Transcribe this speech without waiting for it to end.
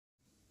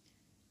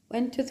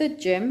Went to the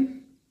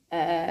gym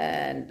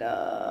and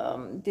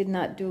did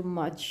not do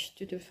much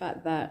due to the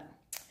fact that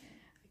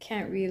I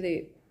can't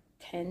really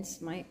tense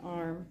my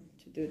arm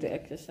to do the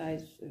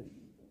exercise.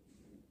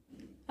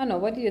 I don't know,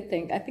 what do you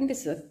think? I think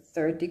this is a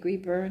 3rd-degree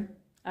burn.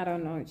 I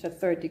don't know, it's a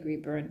 3rd-degree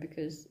burn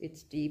because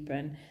it's deep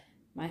and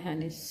my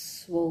hand is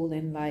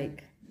swollen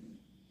like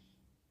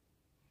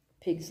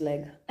pig's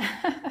leg.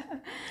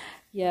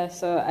 Yeah,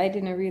 so I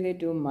didn't really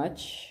do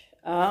much.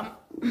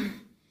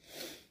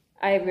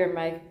 I wear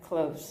my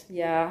clothes.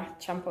 Yeah,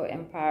 Csompó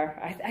Empire.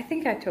 I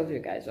think I told you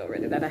guys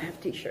already that I have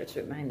t-shirts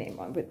with my name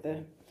on, with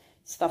the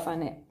stuff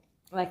on it.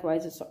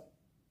 Likewise, it's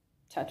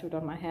tattooed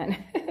on my hand.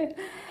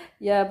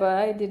 Yeah, but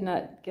I did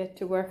not get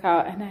to work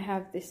out, and I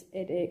have this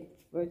headache,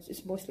 which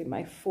is mostly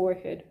my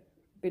forehead.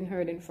 Been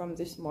hurting from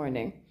this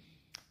morning.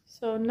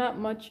 So not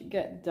much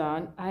get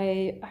done.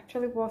 I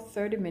actually walked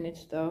 30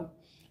 minutes though.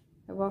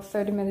 I walked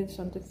 30 minutes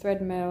on the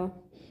treadmill.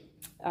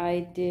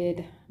 I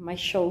did my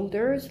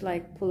shoulders,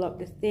 like pull up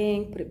the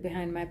thing, put it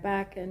behind my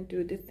back and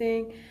do the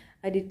thing.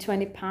 I did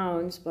 20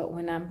 pounds, but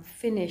when I'm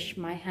finished,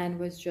 my hand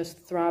was just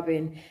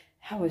throbbing.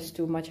 That was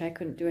too much. I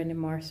couldn't do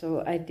anymore.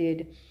 So I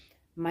did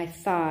my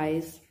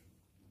thighs,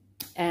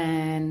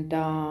 and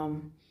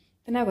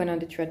then I went on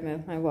the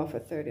treadmill. I walked for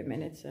 30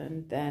 minutes,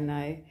 and then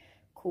I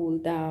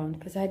cooled down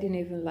because I didn't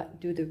even like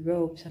do the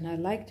ropes, and I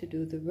like to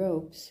do the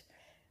ropes,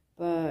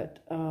 but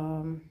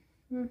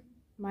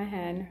my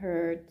hand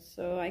hurts,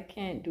 so I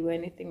can't do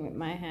anything with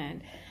my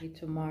hand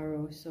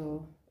tomorrow.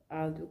 So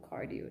I'll do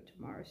cardio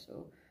tomorrow,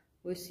 so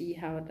we'll see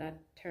how that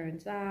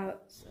turns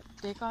out.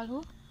 They call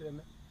who?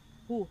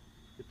 Who?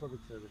 The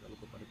public service. I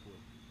look up at the pole.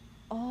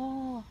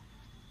 Oh.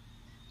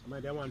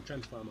 Somebody want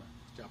transformer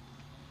job.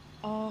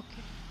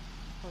 Okay.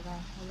 Hold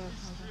on.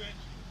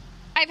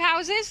 5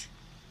 houses?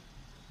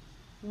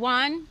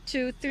 1,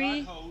 2,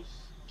 3. That house,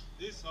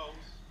 this house.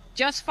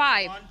 Just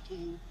 5. 1,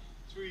 2,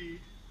 3,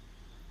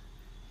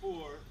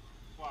 4,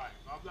 5.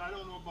 I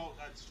don't know about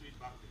that street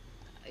back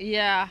there.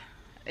 Yeah,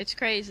 it's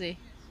crazy.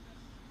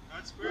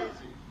 That's crazy.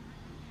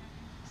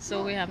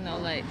 So we have no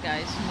light,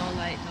 guys. No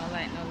light.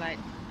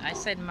 I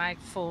sent my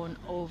phone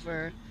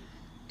over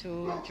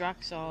to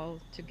Drax Hall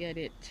to get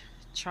it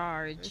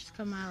charged. Just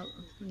come out.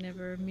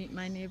 Never meet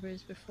my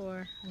neighbors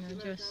before, and I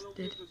just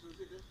did.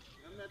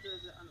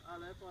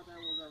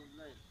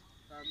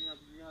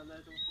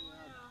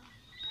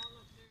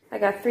 I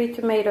got 3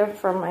 tomatoes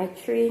from my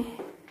tree.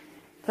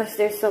 Plus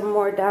there's some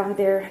more down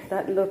there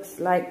that looks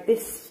like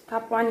this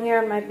top one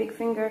here, my big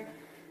finger.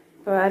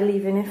 But I'm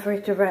leaving it for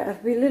it to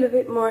ripen a little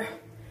bit more.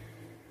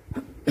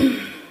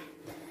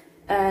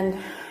 And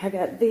I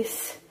got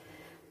this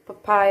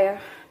papaya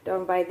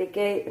down by the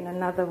gate, and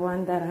another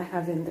one that I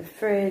have in the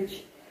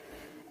fridge.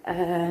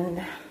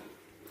 And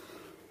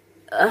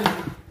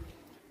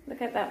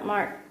look at that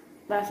mark.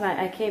 Last night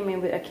I came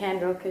in with a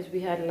candle because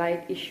we had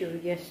light issue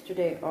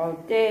yesterday all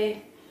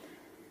day.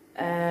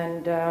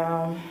 And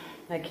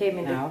I came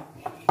in now,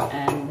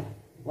 and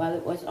while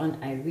it was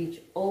on, I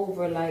reached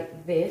over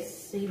like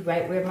this. See,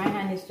 right where my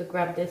hand is to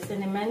grab the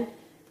cinnamon,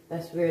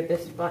 that's where the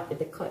spot,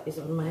 the cut is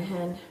on my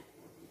hand.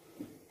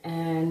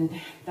 And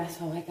that's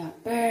how I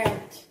got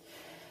burnt.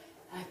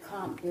 I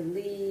can't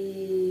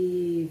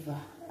believe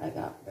I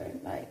got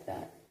burnt like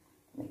that.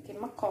 Making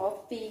my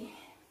coffee.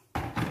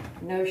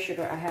 No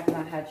sugar. I have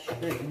not had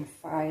sugar in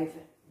 5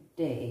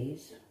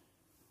 days.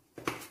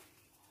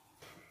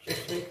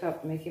 Just wake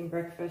up making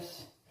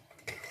breakfast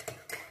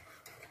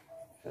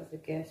for the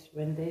guests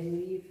when they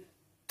leave.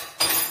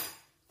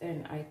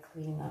 Then I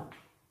clean up.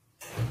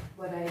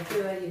 What I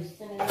do, I use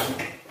cinnamon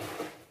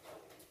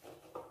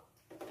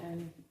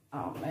and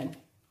almond.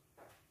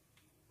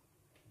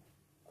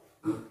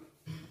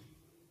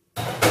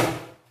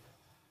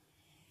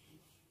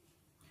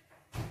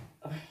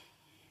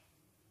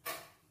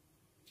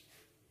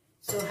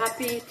 So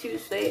happy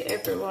Tuesday,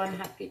 everyone.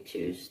 Happy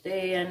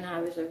Tuesday. And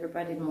how is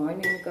everybody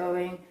morning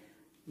going?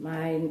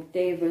 My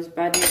day was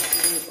bad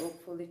yesterday.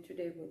 Hopefully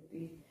today will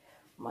be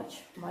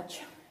much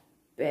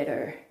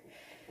better.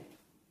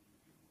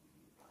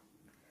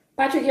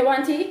 Patrick, you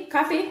want tea?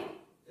 Coffee?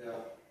 Yeah.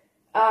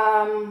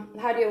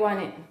 How do you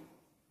want it?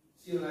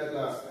 See you like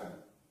last time.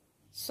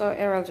 So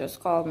Errol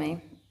just called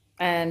me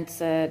and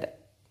said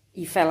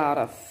he fell out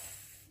of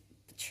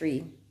the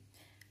tree.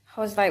 I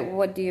was like,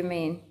 what do you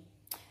mean?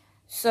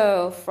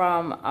 So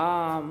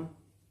from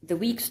the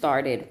week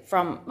started,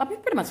 from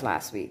pretty much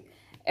last week,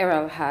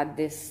 Errol had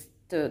his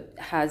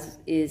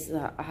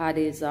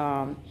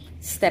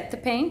step to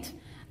paint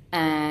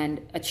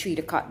and a tree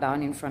to cut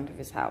down in front of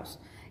his house.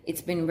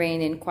 It's been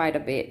raining quite a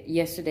bit.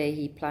 Yesterday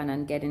he planned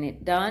on getting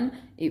it done.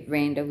 It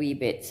rained a wee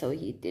bit, so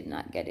he did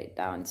not get it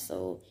done.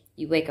 So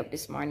he wake up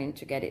this morning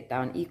to get it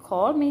done. He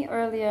called me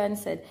earlier and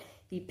said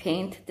he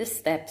paint the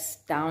steps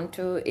down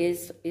to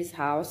his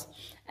house,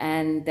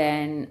 and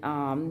then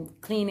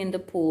cleaning the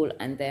pool,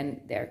 and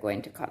then they're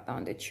going to cut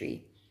down the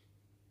tree.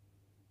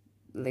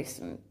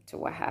 Listen to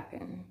what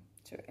happened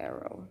to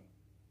Errol.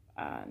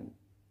 And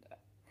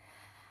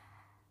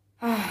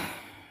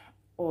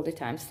all the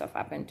time stuff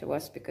happened to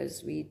us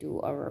because we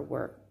do our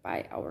work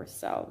by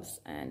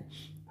ourselves. And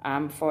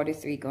I'm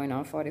 43 going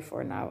on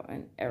 44 now,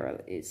 and Errol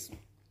is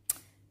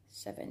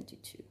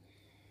 72.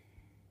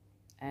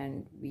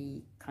 And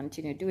we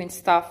continue doing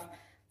stuff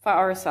for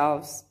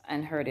ourselves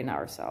and hurting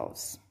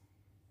ourselves.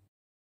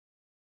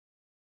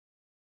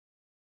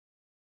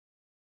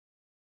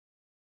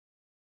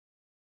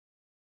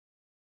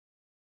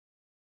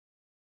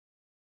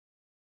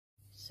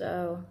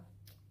 So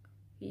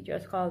he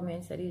just called me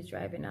and said he's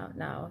driving out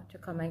now to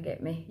come and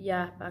get me.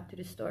 Yeah, back to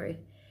the story.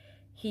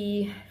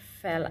 He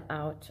fell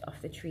out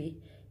of the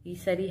tree. He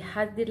said he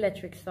had the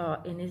electric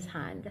saw in his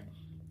hand.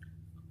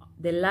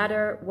 The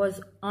ladder was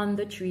on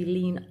the tree,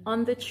 leaned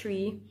on the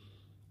tree,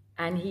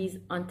 and he's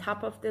on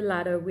top of the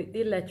ladder with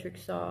the electric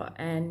saw,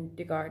 and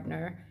the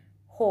gardener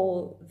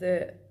hold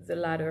the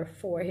ladder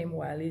for him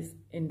while he's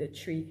in the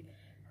tree.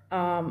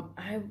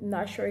 I'm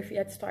not sure if he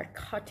had started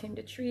cutting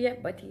the tree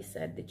yet, but he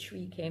said the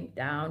tree came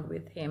down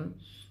with him,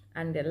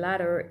 and the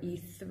ladder, he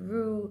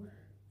threw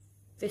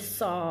the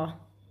saw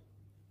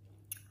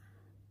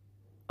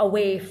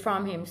away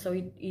from him so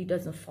he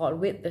doesn't fall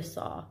with the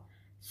saw.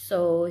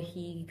 So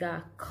he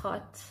got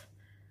cut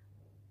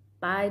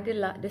by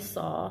the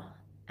saw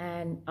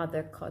and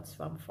other cuts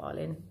from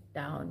falling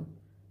down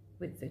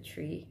with the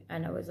tree.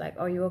 And I was like,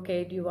 are you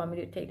okay? Do you want me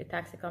to take the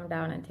taxi, come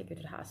down and take you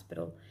to the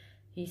hospital?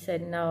 He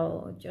said,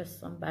 no, just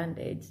some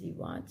band-aids he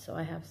wants. So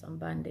I have some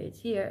band-aids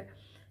here.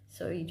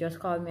 So he just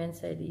called me and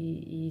said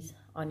he's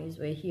on his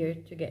way here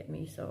to get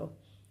me. So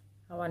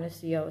I want to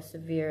see how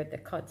severe the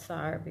cuts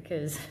are,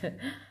 because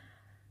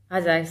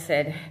as I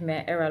said, me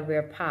and Errol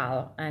were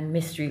pal and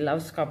mystery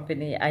loves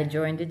company. I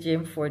joined the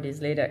gym. 4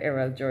 days later,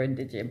 Errol joined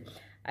the gym.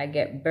 I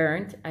get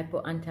burnt. I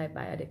put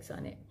antibiotics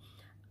on it.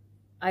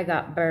 I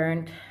got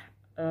burnt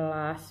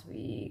last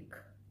week,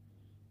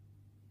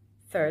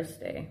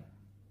 Thursday.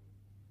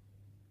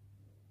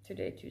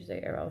 Today,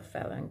 Tuesday, Errol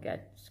fell and got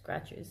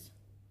scratches.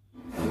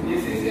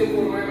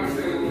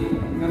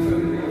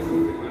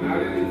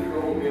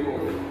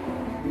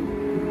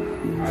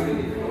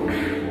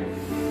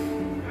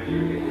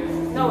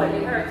 No,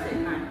 it hurts it,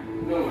 man.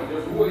 No,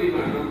 just hold it,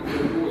 man.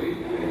 Just hold it.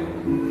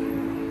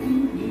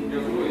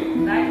 Just hold it.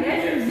 Like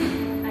this,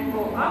 and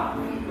go up.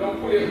 Don't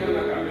pull it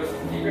like that. Just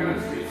keep your hand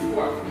straight.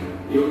 Squat.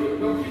 You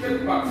don't keep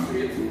it back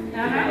straight. Keep it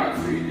back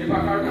straight. Your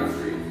back are not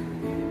straight.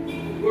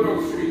 Go down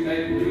straight.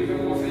 Like use the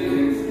most of your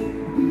legs.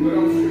 Go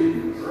down straight.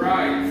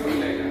 Right.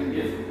 Something like that.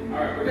 Yes.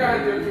 Alright. Put your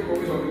hand there to go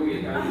without the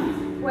weight.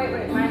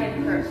 Wait, my head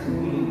hurts.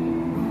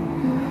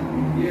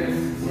 Yes.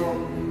 So.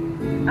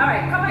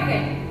 Alright, come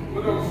again. Go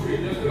down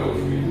straight. Just go down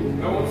straight.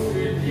 Down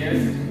straight. Yes.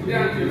 Put your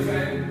hand to your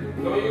side.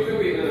 Don't use the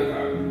weight in the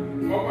car.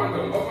 Up and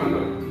down. Up and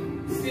down.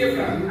 Stay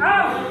flat.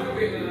 Don't use the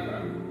weight in the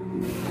car.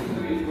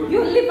 You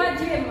live at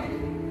gym.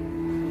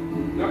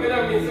 No, I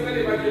don't mean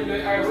somebody live at gym.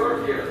 I work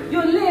here.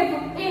 You live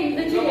in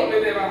the gym. No, they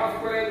never have to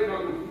put it in.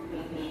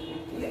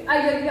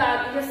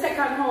 Your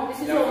second home. This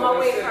is home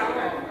away from home.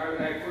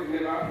 I could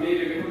never,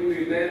 maybe we couldn't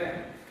do that.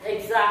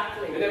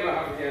 Exactly. We never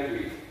have to do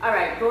it.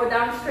 Alright, go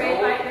down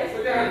straight like this.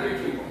 Put your hand to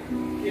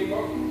keep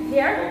up.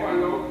 Here? Up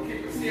and down.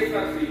 Keep stay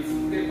flat feet.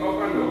 Stay up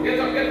and down. Get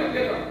up, get up,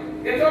 get up.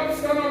 Get up,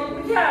 stand up.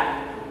 We can't.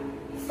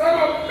 Stand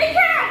up. We can't.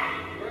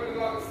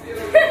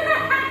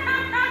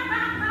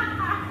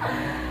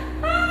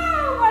 Oh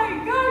my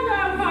God,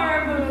 I'm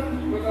horrible.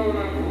 Put down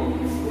and come up.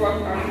 Squat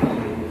and come up.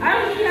 I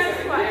don't can't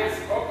squat. Yes,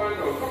 up and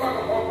down. Come back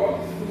up, up.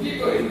 Keep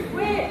going.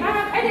 Wait, I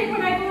have headache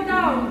when I go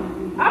down.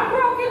 I'm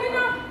broken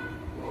enough.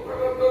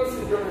 Don't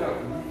sit your help.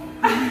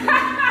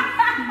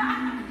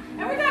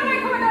 Every time I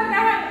go down,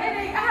 I have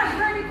headache. I have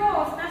vertigo.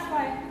 That's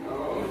why.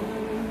 Oh.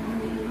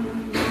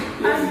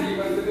 Yes,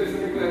 even the person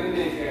who got in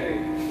there.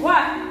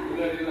 What?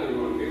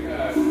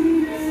 Because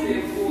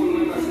it's full,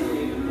 we must go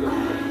into the